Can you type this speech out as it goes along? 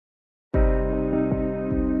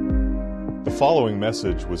The following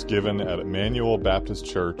message was given at Emmanuel Baptist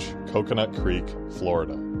Church, Coconut Creek,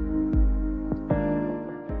 Florida.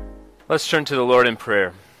 Let's turn to the Lord in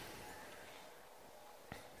prayer.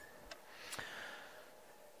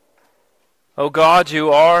 O God, you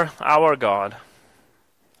are our God,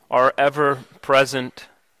 our ever-present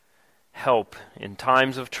help in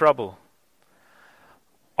times of trouble,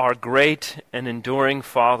 our great and enduring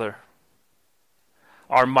Father,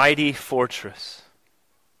 our mighty fortress.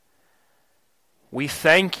 We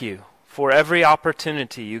thank you for every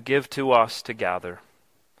opportunity you give to us to gather.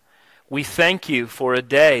 We thank you for a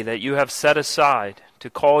day that you have set aside to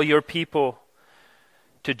call your people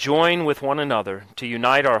to join with one another, to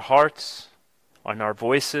unite our hearts and our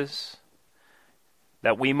voices,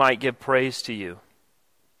 that we might give praise to you.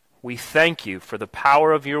 We thank you for the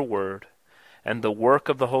power of your word and the work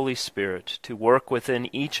of the Holy Spirit to work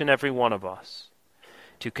within each and every one of us,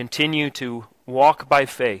 to continue to walk by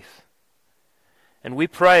faith. And we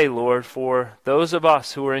pray, Lord, for those of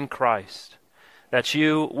us who are in Christ, that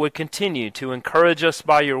you would continue to encourage us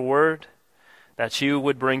by your word, that you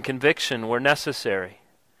would bring conviction where necessary,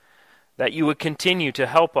 that you would continue to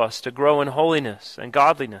help us to grow in holiness and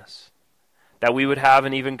godliness, that we would have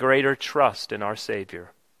an even greater trust in our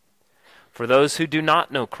Savior. For those who do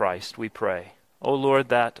not know Christ, we pray, O Lord,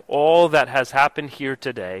 that all that has happened here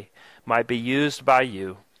today might be used by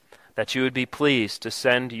you, that you would be pleased to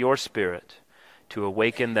send your Spirit to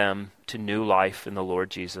awaken them to new life in the Lord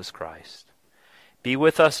Jesus Christ. Be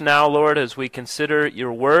with us now, Lord, as we consider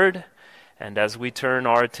your word and as we turn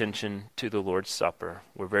our attention to the Lord's Supper.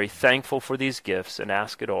 We're very thankful for these gifts and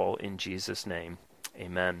ask it all in Jesus' name.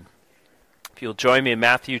 Amen. If you'll join me in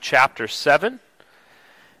Matthew chapter 7.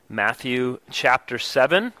 Matthew chapter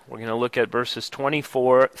 7. We're going to look at verses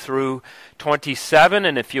 24 through 27.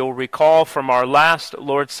 And if you'll recall from our last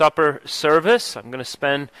Lord's Supper service, I'm going to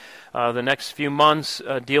spend the next few months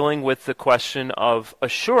dealing with the question of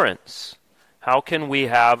assurance. How can we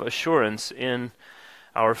have assurance in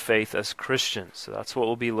our faith as Christians? So that's what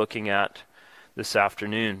we'll be looking at this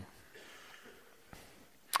afternoon.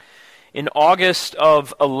 In August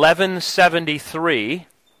of 1173,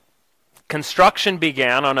 construction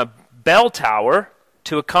began on a bell tower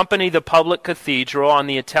to accompany the public cathedral on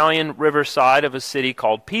the Italian riverside of a city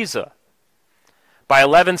called Pisa. By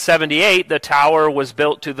 1178, the tower was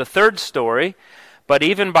built to the third story, but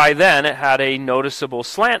even by then it had a noticeable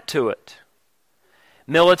slant to it.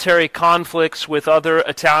 Military conflicts with other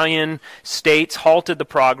Italian states halted the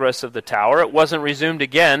progress of the tower. It wasn't resumed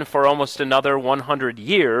again for almost another 100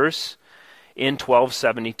 years in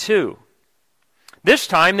 1272. This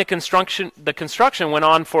time, the construction went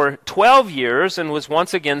on for 12 years and was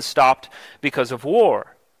once again stopped because of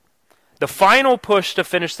war. The final push to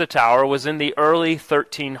finish the tower was in the early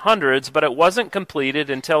 1300s, but it wasn't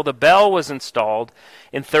completed until the bell was installed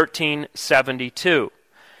in 1372.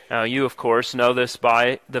 Now, you, of course, know this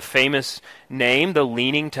by the famous name, the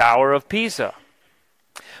Leaning Tower of Pisa.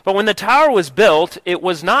 But when the tower was built, it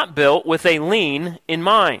was not built with a lean in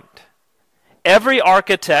mind. Every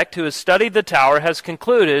architect who has studied the tower has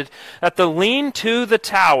concluded that the lean to the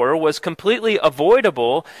tower was completely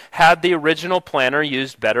avoidable had the original planner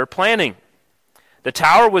used better planning. The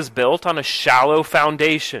tower was built on a shallow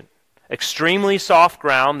foundation, extremely soft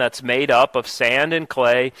ground that's made up of sand and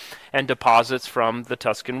clay and deposits from the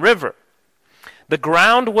Tuscan River. The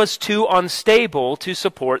ground was too unstable to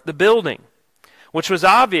support the building, which was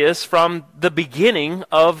obvious from the beginning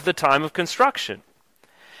of the time of construction.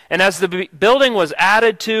 And as the building was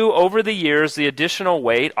added to over the years, the additional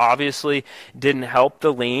weight obviously didn't help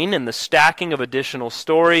the lean, and the stacking of additional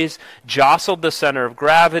stories jostled the center of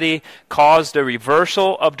gravity, caused a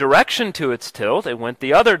reversal of direction to its tilt. It went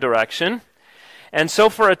the other direction. And so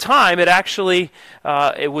for a time,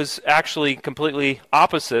 it was actually completely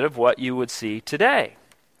opposite of what you would see today.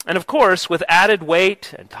 And of course, with added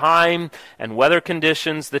weight and time and weather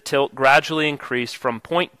conditions, the tilt gradually increased from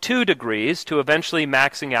 0.2 degrees to eventually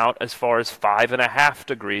maxing out as far as 5.5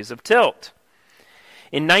 degrees of tilt.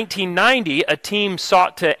 In 1990, a team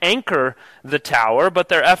sought to anchor the tower, but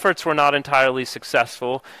their efforts were not entirely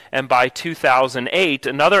successful, and by 2008,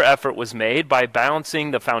 another effort was made by balancing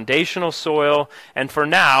the foundational soil, and for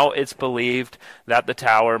now, it's believed that the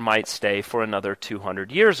tower might stay for another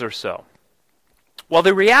 200 years or so. Well,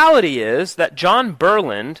 the reality is that John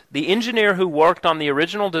Burland, the engineer who worked on the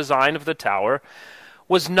original design of the tower,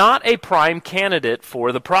 was not a prime candidate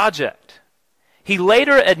for the project. He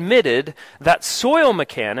later admitted that soil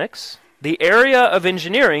mechanics, the area of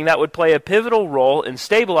engineering that would play a pivotal role in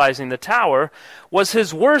stabilizing the tower, was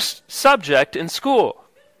his worst subject in school.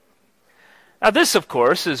 Now, this, of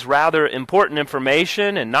course, is rather important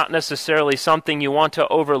information and not necessarily something you want to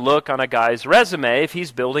overlook on a guy's resume if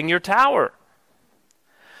he's building your tower.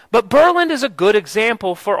 But Berland is a good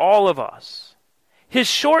example for all of us. His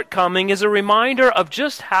shortcoming is a reminder of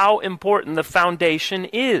just how important the foundation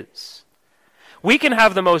is. We can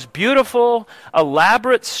have the most beautiful,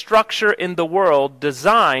 elaborate structure in the world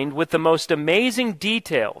designed with the most amazing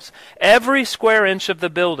details, every square inch of the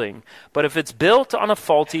building, but if it's built on a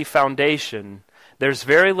faulty foundation, there's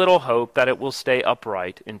very little hope that it will stay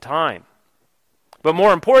upright in time. But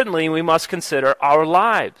more importantly, we must consider our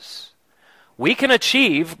lives. We can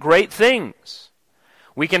achieve great things.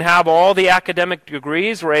 We can have all the academic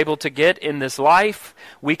degrees we're able to get in this life.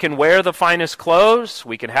 We can wear the finest clothes.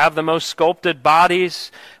 We can have the most sculpted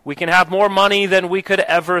bodies. We can have more money than we could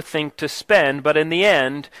ever think to spend. But in the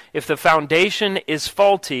end, if the foundation is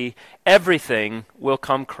faulty, everything will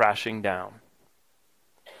come crashing down.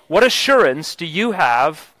 What assurance do you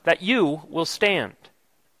have that you will stand?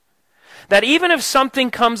 That even if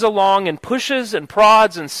something comes along and pushes and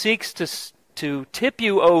prods and seeks to tip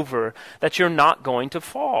you over, that you're not going to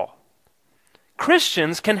fall.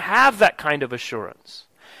 Christians can have that kind of assurance.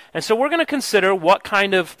 And so we're going to consider what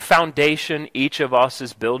kind of foundation each of us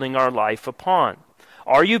is building our life upon.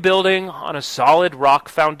 Are you building on a solid rock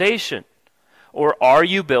foundation? Or are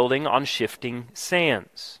you building on shifting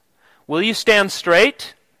sands? Will you stand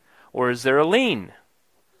straight? Or is there a lean?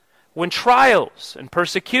 When trials and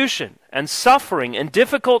persecution and suffering and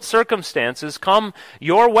difficult circumstances come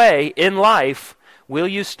your way in life, will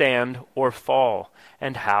you stand or fall?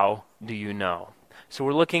 And how do you know? So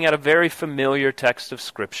we're looking at a very familiar text of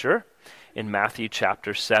Scripture in Matthew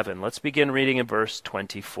chapter 7. Let's begin reading in verse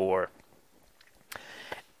 24.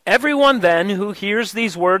 Everyone then who hears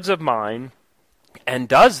these words of mine and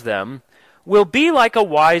does them will be like a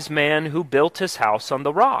wise man who built his house on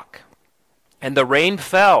the rock. And the rain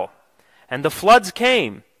fell, and the floods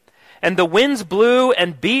came, and the winds blew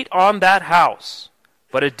and beat on that house.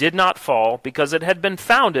 But it did not fall, because it had been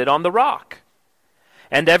founded on the rock.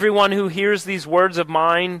 And everyone who hears these words of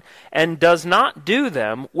mine and does not do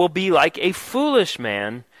them will be like a foolish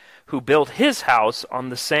man who built his house on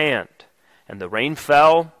the sand. And the rain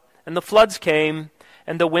fell, and the floods came,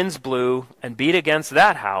 and the winds blew and beat against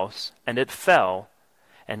that house, and it fell,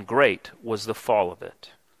 and great was the fall of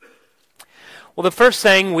it. Well, the first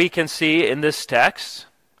thing we can see in this text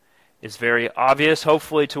is very obvious,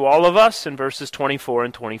 hopefully to all of us, in verses 24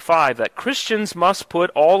 and 25, that Christians must put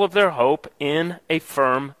all of their hope in a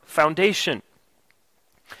firm foundation.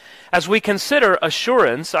 As we consider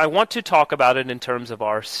assurance, I want to talk about it in terms of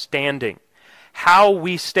our standing. How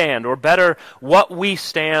we stand, or better, what we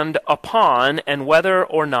stand upon, and whether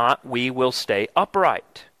or not we will stay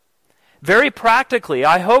upright. Very practically,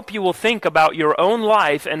 I hope you will think about your own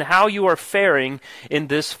life and how you are faring in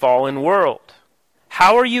this fallen world.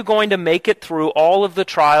 How are you going to make it through all of the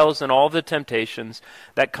trials and all the temptations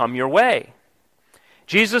that come your way?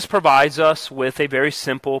 Jesus provides us with a very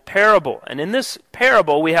simple parable. And in this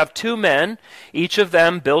parable, we have two men, each of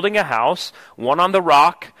them building a house, one on the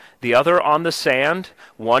rock, the other on the sand.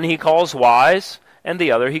 One he calls wise, and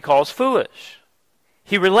the other he calls foolish.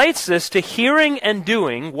 He relates this to hearing and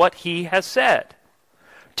doing what he has said.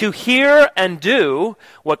 To hear and do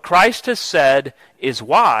what Christ has said is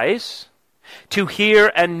wise. To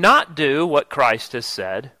hear and not do what Christ has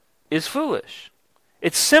said is foolish.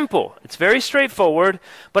 It's simple, it's very straightforward,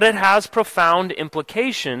 but it has profound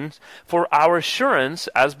implications for our assurance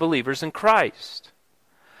as believers in Christ.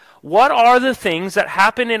 What are the things that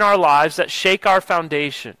happen in our lives that shake our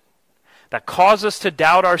foundation, that cause us to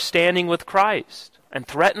doubt our standing with Christ and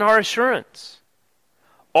threaten our assurance?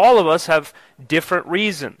 All of us have different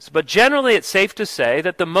reasons, but generally it's safe to say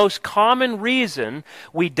that the most common reason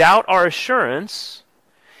we doubt our assurance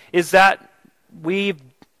is that we've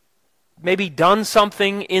maybe done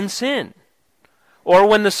something in sin, or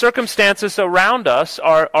when the circumstances around us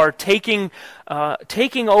are taking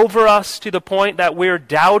over us to the point that we're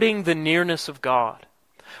doubting the nearness of God,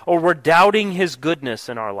 or we're doubting His goodness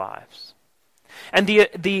in our lives. And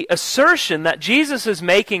the assertion that Jesus is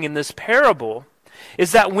making in this parable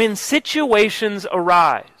is that when situations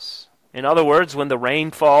arise, in other words, when the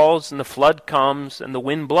rain falls and the flood comes and the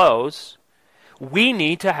wind blows, we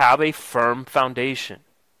need to have a firm foundation.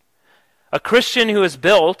 A Christian who has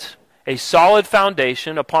built a solid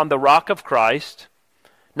foundation upon the rock of Christ,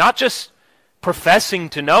 not just professing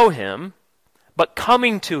to know Him, but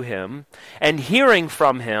coming to Him and hearing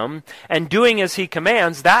from Him and doing as He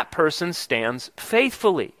commands, that person stands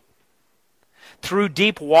faithfully. through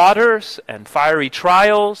deep waters and fiery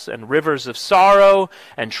trials and rivers of sorrow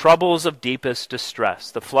and troubles of deepest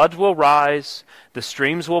distress. The floods will rise, the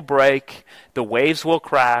streams will break, the waves will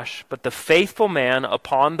crash, but the faithful man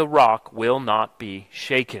upon the rock will not be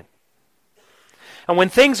shaken. And when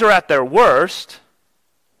things are at their worst,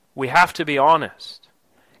 we have to be honest.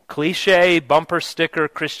 Cliche, bumper sticker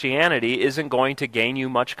Christianity isn't going to gain you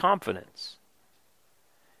much confidence.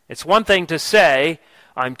 It's one thing to say,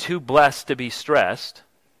 I'm too blessed to be stressed.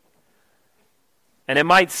 And it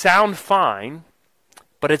might sound fine,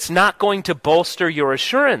 but it's not going to bolster your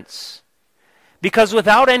assurance. Because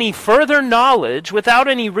without any further knowledge, without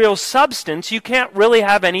any real substance, you can't really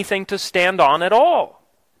have anything to stand on at all.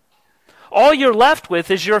 All you're left with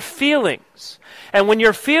is your feelings. And when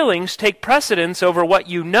your feelings take precedence over what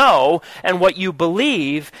you know and what you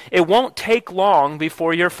believe, it won't take long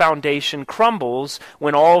before your foundation crumbles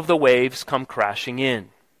when all of the waves come crashing in.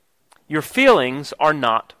 Your feelings are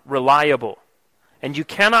not reliable, and you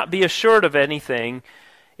cannot be assured of anything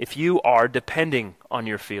if you are depending on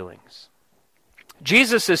your feelings.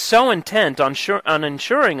 Jesus is so intent on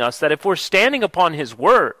ensuring us that if we're standing upon His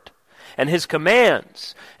word, and His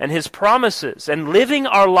commands and His promises and living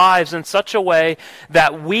our lives in such a way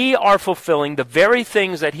that we are fulfilling the very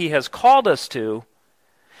things that He has called us to,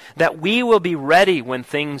 that we will be ready when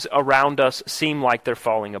things around us seem like they're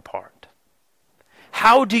falling apart.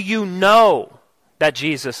 How do you know that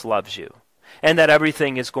Jesus loves you and that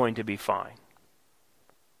everything is going to be fine?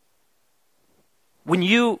 When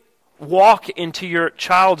you walk into your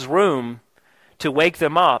child's room to wake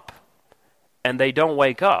them up and they don't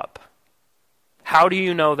wake up, how do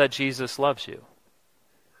you know that Jesus loves you?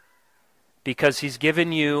 Because He's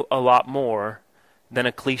given you a lot more than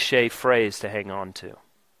a cliche phrase to hang on to.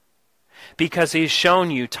 Because He's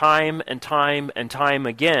shown you time and time and time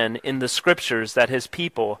again in the Scriptures that His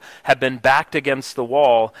people have been backed against the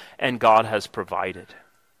wall and God has provided.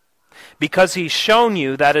 Because He's shown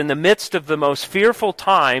you that in the midst of the most fearful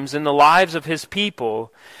times in the lives of His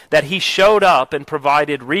people, that He showed up and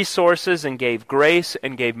provided resources and gave grace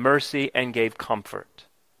and gave mercy and gave comfort.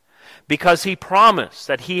 Because He promised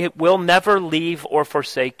that He will never leave or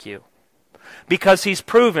forsake you. Because He's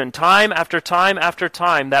proven time after time after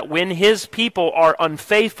time that when His people are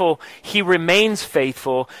unfaithful, He remains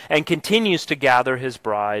faithful and continues to gather His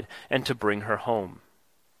bride and to bring her home.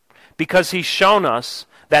 Because He's shown us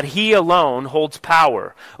that He alone holds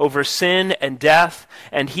power over sin and death,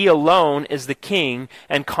 and He alone is the king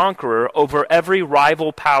and conqueror over every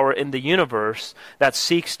rival power in the universe that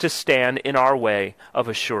seeks to stand in our way of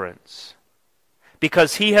assurance.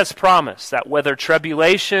 Because He has promised that whether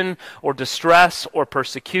tribulation or distress or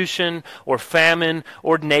persecution or famine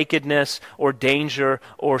or nakedness or danger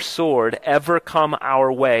or sword ever come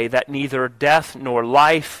our way, that neither death nor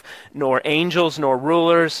life, nor angels nor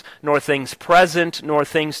rulers, nor things present, nor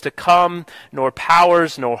things to come, nor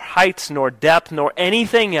powers, nor heights, nor depth, nor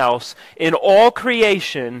anything else in all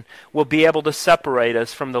creation will be able to separate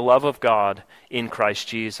us from the love of God in Christ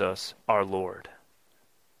Jesus our Lord.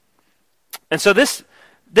 And so this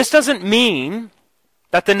doesn't mean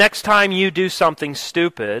that the next time you do something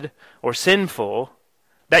stupid or sinful,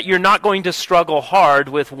 that you're not going to struggle hard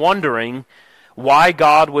with wondering why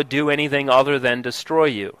God would do anything other than destroy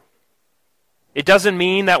you. It doesn't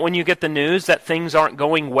mean that when you get the news that things aren't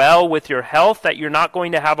going well with your health, that you're not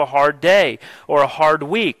going to have a hard day or a hard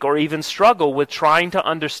week or even struggle with trying to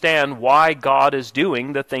understand why God is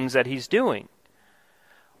doing the things that He's doing.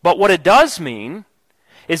 But what it does mean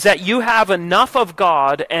is that you have enough of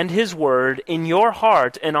God and His Word in your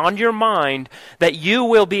heart and on your mind that you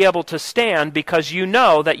will be able to stand because you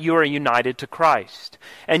know that you are united to Christ.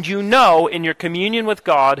 And you know in your communion with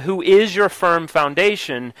God who is your firm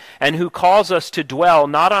foundation and who calls us to dwell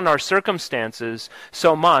not on our circumstances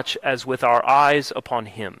so much as with our eyes upon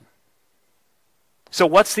Him. So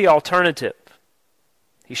what's the alternative?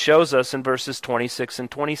 He shows us in verses 26 and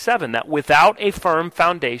 27 that without a firm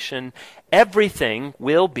foundation, everything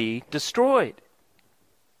will be destroyed.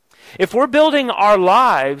 If we're building our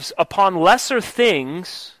lives upon lesser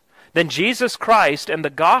things than Jesus Christ and the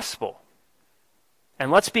gospel,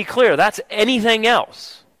 and let's be clear, that's anything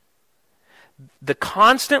else, the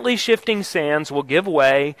constantly shifting sands will give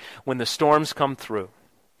way when the storms come through.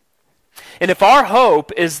 And if our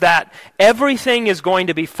hope is that everything is going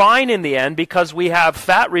to be fine in the end because we have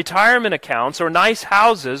fat retirement accounts or nice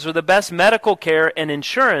houses or the best medical care and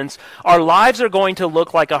insurance, our lives are going to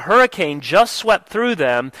look like a hurricane just swept through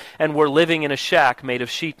them and we're living in a shack made of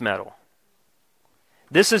sheet metal.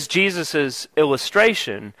 This is Jesus'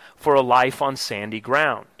 illustration for a life on sandy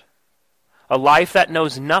ground. A life that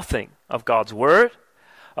knows nothing of God's Word,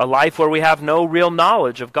 a life where we have no real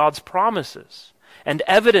knowledge of God's promises and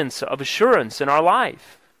evidence of assurance in our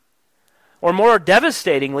life. Or more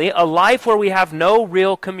devastatingly, a life where we have no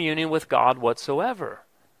real communion with God whatsoever.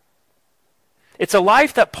 It's a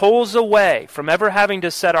life that pulls away from ever having to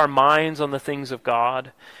set our minds on the things of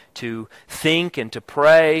God, to think and to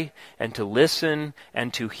pray and to listen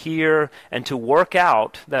and to hear and to work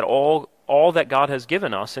out that all that God has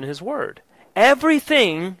given us in His Word.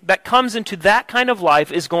 Everything that comes into that kind of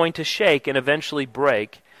life is going to shake and eventually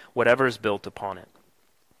break whatever is built upon it.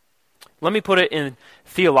 Let me put it in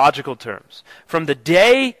theological terms. From the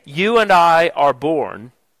day you and I are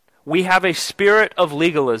born, we have a spirit of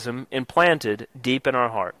legalism implanted deep in our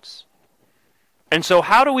hearts. And so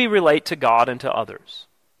how do we relate to God and to others?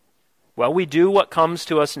 Well, we do what comes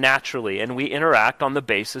to us naturally, and we interact on the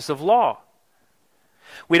basis of law.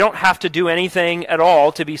 We don't have to do anything at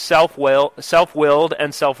all to be self-willed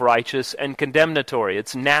and self-righteous and condemnatory.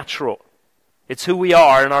 It's natural. It's who we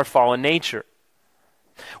are in our fallen nature.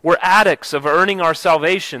 We're addicts of earning our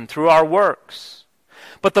salvation through our works.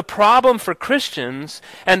 But the problem for Christians,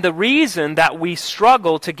 and the reason that we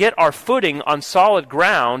struggle to get our footing on solid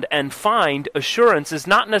ground and find assurance, is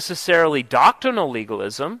not necessarily doctrinal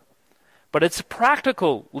legalism, but it's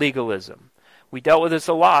practical legalism. We dealt with this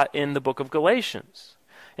a lot in the book of Galatians.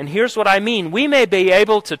 And here's what I mean. We may be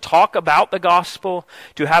able to talk about the gospel,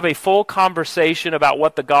 to have a full conversation about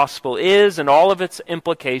what the gospel is and all of its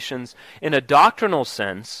implications in a doctrinal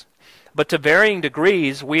sense, but to varying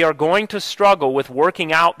degrees, we are going to struggle with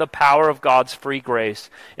working out the power of God's free grace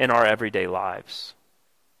in our everyday lives.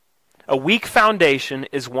 A weak foundation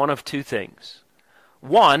is one of two things.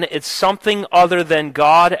 One, it's something other than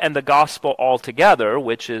God and the gospel altogether,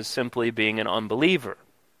 which is simply being an unbeliever.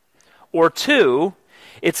 Or two,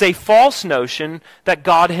 it's a false notion that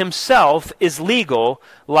God Himself is legal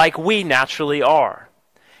like we naturally are,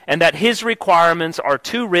 and that His requirements are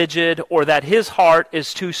too rigid, or that His heart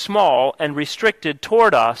is too small and restricted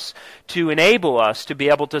toward us to enable us to be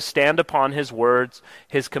able to stand upon His words,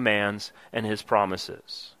 His commands, and His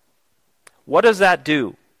promises. What does that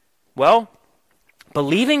do? Well,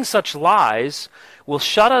 believing such lies will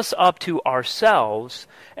shut us up to ourselves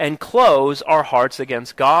and close our hearts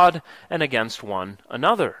against God and against one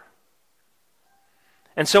another.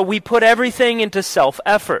 And so we put everything into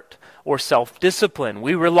self-effort or self-discipline.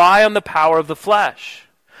 We rely on the power of the flesh.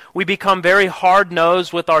 We become very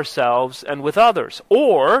hard-nosed with ourselves and with others.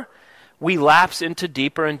 Or we lapse into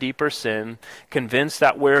deeper and deeper sin, convinced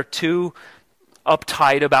that we're too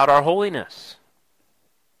uptight about our holiness.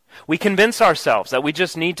 We convince ourselves that we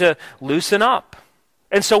just need to loosen up.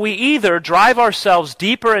 And so we either drive ourselves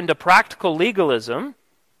deeper into practical legalism,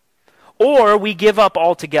 or we give up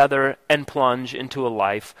altogether and plunge into a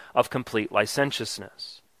life of complete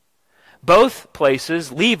licentiousness. Both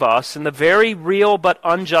places leave us in the very real but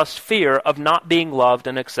unjust fear of not being loved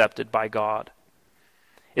and accepted by God.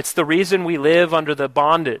 It's the reason we live under the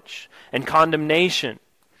bondage and condemnation,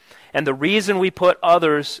 and the reason we put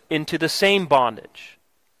others into the same bondage.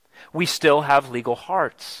 We still have legal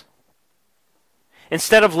hearts.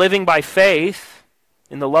 Instead of living by faith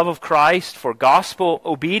in the love of Christ for gospel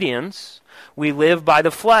obedience, we live by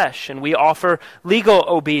the flesh, and we offer legal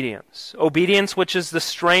obedience. Obedience which is the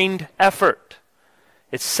strained effort.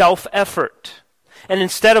 It's self-effort. And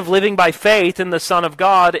instead of living by faith in the Son of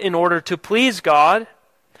God in order to please God,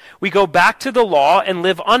 we go back to the law and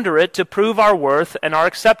live under it to prove our worth and our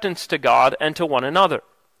acceptance to God and to one another.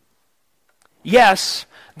 Yes,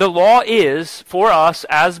 the law is, for us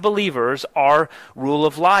as believers, our rule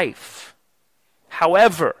of life.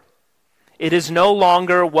 However, it is no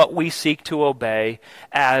longer what we seek to obey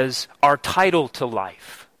as our title to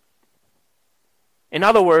life. In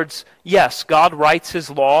other words, yes, God writes His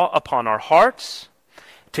law upon our hearts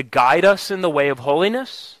to guide us in the way of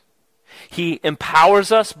holiness. He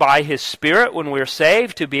empowers us by His Spirit when we're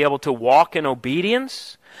saved to be able to walk in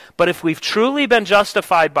obedience. But if we've truly been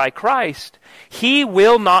justified by Christ, He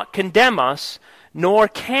will not condemn us, nor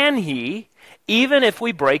can He, even if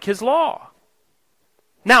we break His law.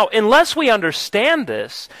 Now, unless we understand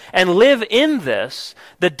this and live in this,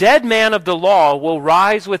 the dead man of the law will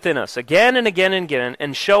rise within us again and again and again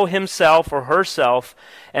and show himself or herself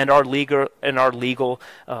and our legal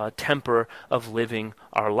temper of living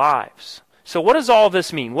our lives. So what does all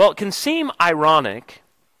this mean? Well, it can seem ironic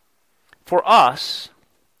for us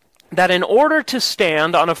that in order to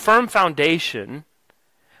stand on a firm foundation,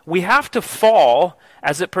 we have to fall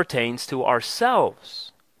as it pertains to ourselves.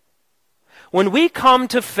 When we come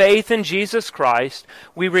to faith in Jesus Christ,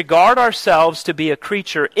 we regard ourselves to be a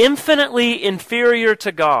creature infinitely inferior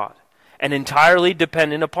to God and entirely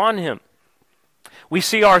dependent upon Him. We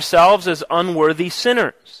see ourselves as unworthy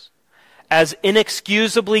sinners, as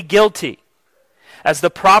inexcusably guilty, as the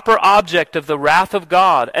proper object of the wrath of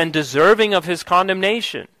God and deserving of his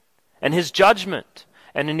condemnation and his judgment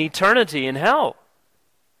and an eternity in hell.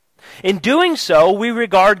 In doing so, we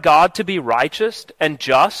regard God to be righteous and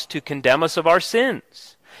just to condemn us of our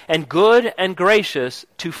sins, and good and gracious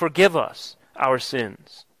to forgive us our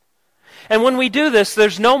sins. And when we do this,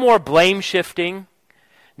 there's no more blame shifting,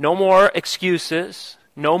 no more excuses,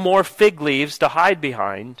 no more fig leaves to hide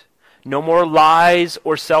behind, no more lies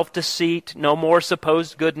or self-deceit, no more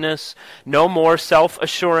supposed goodness, no more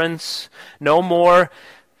self-assurance, no more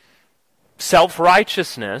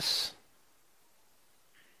self-righteousness,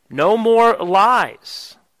 no more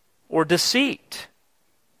lies or deceit,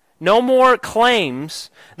 no more claims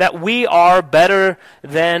that we are better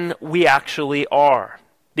than we actually are,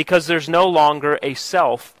 because there's no longer a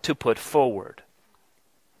self to put forward.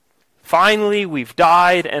 Finally, we've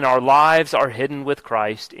died and our lives are hidden with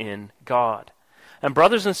Christ in God. And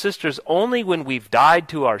brothers and sisters, only when we've died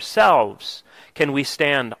to ourselves can we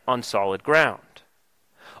stand on solid ground.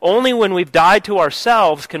 Only when we've died to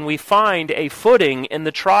ourselves can we find a footing in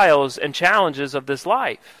the trials and challenges of this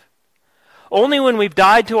life. Only when we've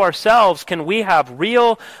died to ourselves can we have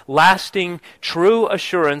real, lasting, true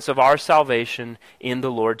assurance of our salvation in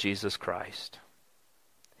the Lord Jesus Christ.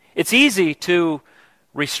 It's easy to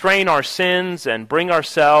restrain our sins and bring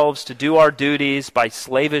ourselves to do our duties by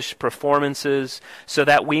slavish performances so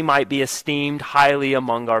that we might be esteemed highly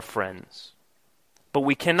among our friends. But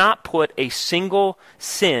we cannot put a single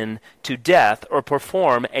sin to death or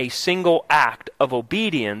perform a single act of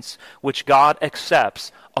obedience which God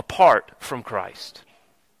accepts apart from Christ.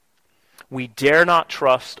 We dare not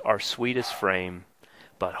trust our sweetest frame,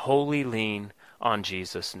 but wholly lean on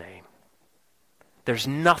Jesus' name. There's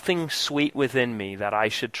nothing sweet within me that I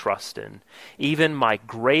should trust in. Even my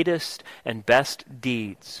greatest and best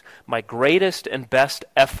deeds, my greatest and best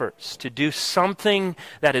efforts to do something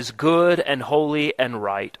that is good and holy and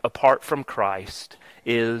right apart from Christ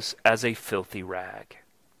is as a filthy rag.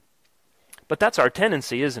 But that's our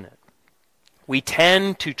tendency, isn't it? We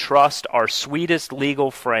tend to trust our sweetest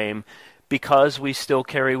legal frame because we still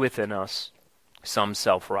carry within us some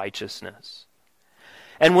self-righteousness.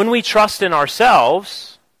 And when we trust in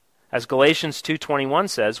ourselves, as Galatians 2:21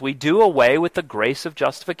 says, we do away with the grace of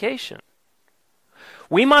justification.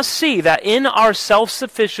 We must see that in our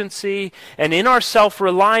self-sufficiency and in our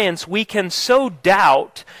self-reliance, we can so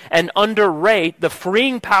doubt and underrate the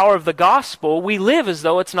freeing power of the gospel, we live as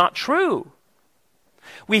though it's not true.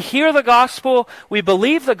 We hear the gospel, we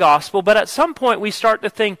believe the gospel, but at some point we start to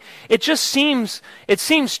think, it seems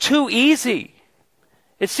too easy.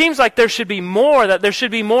 It seems like there should be more, that there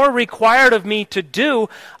should be more required of me to do.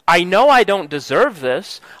 I know I don't deserve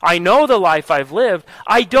this. I know the life I've lived.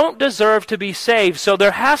 I don't deserve to be saved, so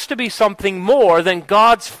there has to be something more than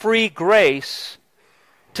God's free grace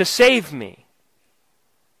to save me.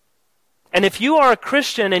 And if you are a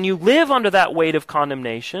Christian and you live under that weight of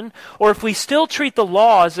condemnation, or if we still treat the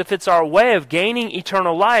law as if it's our way of gaining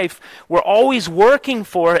eternal life, we're always working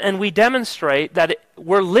for it, and we demonstrate that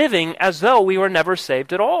we're living as though we were never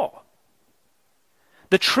saved at all.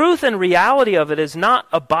 The truth and reality of it is not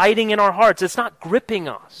abiding in our hearts. It's not gripping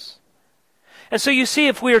us. And so you see,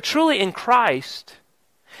 if we are truly in Christ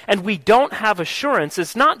and we don't have assurance,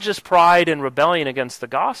 it's not just pride and rebellion against the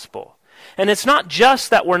gospel. And it's not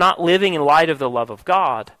just that we're not living in light of the love of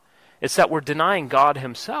God. It's that we're denying God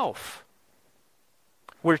himself.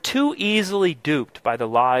 We're too easily duped by the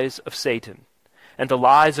lies of Satan and the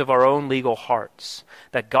lies of our own legal hearts,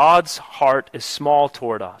 that God's heart is small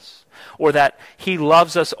toward us, or that he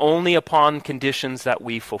loves us only upon conditions that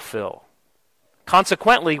we fulfill.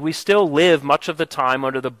 Consequently, we still live much of the time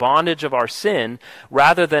under the bondage of our sin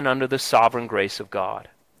rather than under the sovereign grace of God.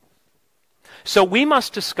 So we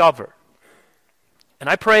must discover, and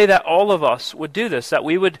I pray that all of us would do this, that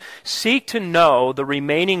we would seek to know the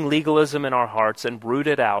remaining legalism in our hearts and root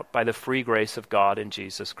it out by the free grace of God in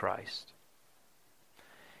Jesus Christ.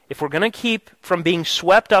 If we're going to keep from being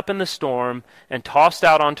swept up in the storm and tossed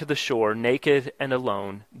out onto the shore naked and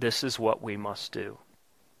alone, this is what we must do.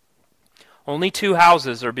 Only two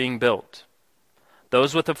houses are being built,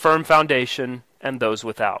 those with a firm foundation and those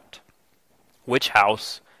without. Which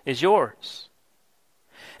house is yours?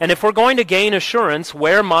 And if we're going to gain assurance,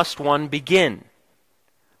 where must one begin?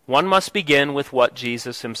 One must begin with what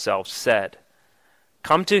Jesus himself said.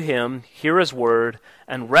 Come to him, hear his word,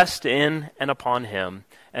 and rest in and upon him,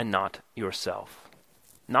 and not yourself.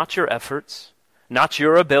 Not your efforts, not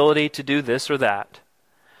your ability to do this or that,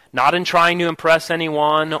 Not in trying to impress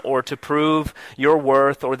anyone or to prove your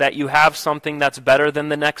worth or that you have something that's better than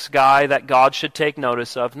the next guy that God should take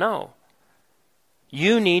notice of. No.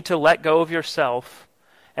 You need to let go of yourself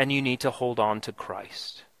and you need to hold on to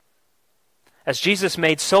Christ. As Jesus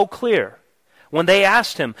made so clear when they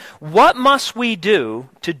asked him, "What must we do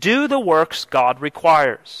to do the works God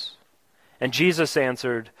requires?" And Jesus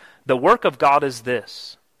answered, "The work of God is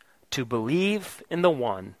this, to believe in the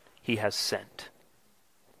one he has sent."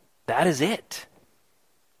 That is it.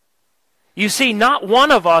 You see, not one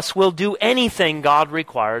of us will do anything God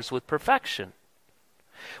requires with perfection.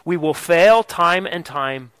 We will fail time and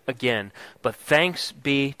time again. But thanks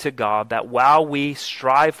be to God that while we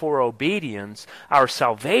strive for obedience, our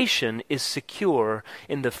salvation is secure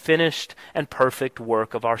in the finished and perfect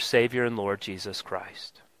work of our Savior and Lord Jesus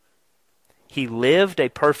Christ. He lived a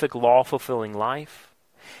perfect law-fulfilling life.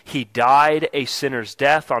 He died a sinner's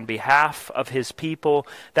death on behalf of his people,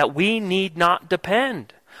 that we need not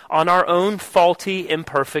depend on our own faulty,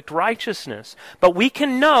 imperfect righteousness. But we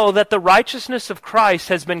can know that the righteousness of Christ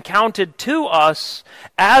has been counted to us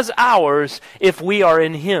as ours if we are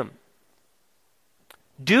in him.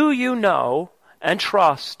 Do you know and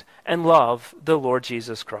trust and love the Lord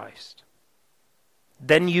Jesus Christ?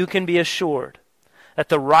 Then you can be assured that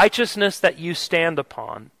the righteousness that you stand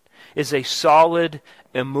upon is a solid,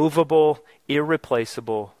 immovable,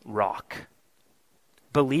 irreplaceable rock.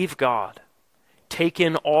 Believe God. Take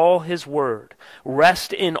in all his word.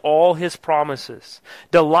 Rest in all his promises.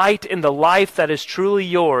 Delight in the life that is truly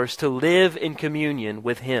yours to live in communion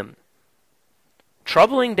with him.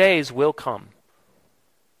 Troubling days will come.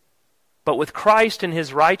 But with Christ and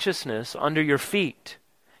his righteousness under your feet,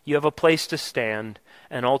 you have a place to stand,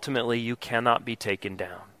 and ultimately you cannot be taken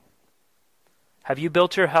down. Have you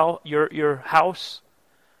built your house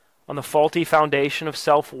on the faulty foundation of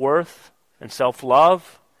self-worth and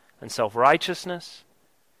self-love and self-righteousness?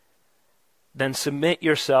 Then submit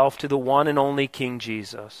yourself to the one and only King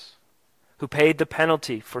Jesus, who paid the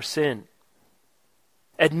penalty for sin.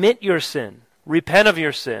 Admit your sin, repent of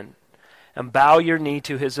your sin, and bow your knee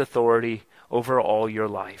to his authority over all your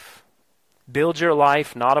life. Build your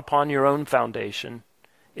life not upon your own foundation,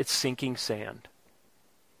 it's sinking sand.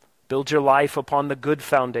 Build your life upon the good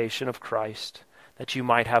foundation of Christ, that you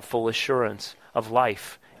might have full assurance of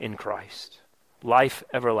life in Christ. Life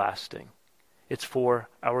everlasting. It's for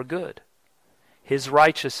our good. His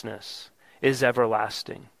righteousness is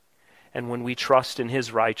everlasting. And when we trust in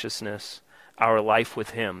his righteousness, our life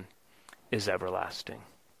with him is everlasting.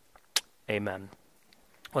 Amen.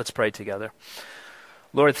 Let's pray together.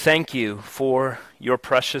 Lord, thank you for your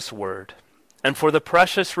precious word and for the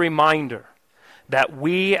precious reminder that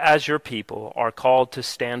we as your people are called to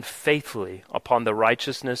stand faithfully upon the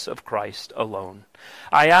righteousness of Christ alone.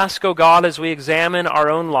 I ask, O God, as we examine our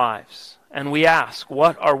own lives, and we ask,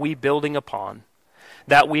 what are we building upon,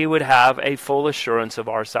 that we would have a full assurance of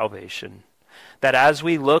our salvation, that as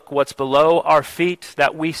we look what's below our feet,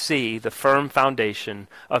 that we see the firm foundation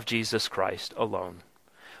of Jesus Christ alone.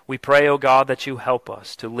 We pray, O God, that you help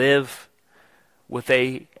us to live with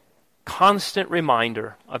a constant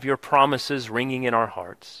reminder of your promises ringing in our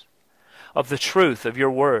hearts, of the truth of your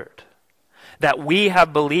word, that we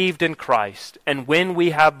have believed in Christ, and when we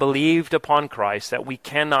have believed upon Christ, that we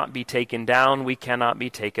cannot be taken down, we cannot be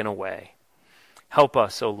taken away. Help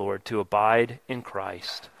us, O Lord, to abide in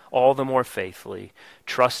Christ all the more faithfully,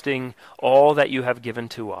 trusting all that you have given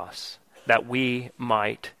to us, that we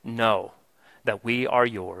might know that we are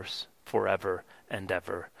yours forever and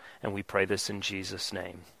ever. And we pray this in Jesus'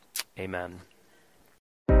 name. Amen.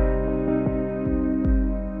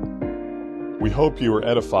 We hope you were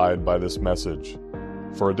edified by this message.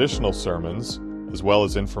 For additional sermons, as well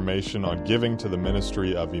as information on giving to the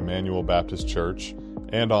ministry of Emmanuel Baptist Church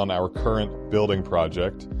and on our current building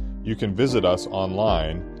project, you can visit us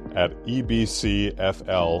online at ebcfl.org.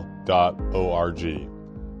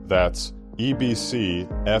 That's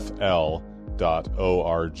ebcfl.org.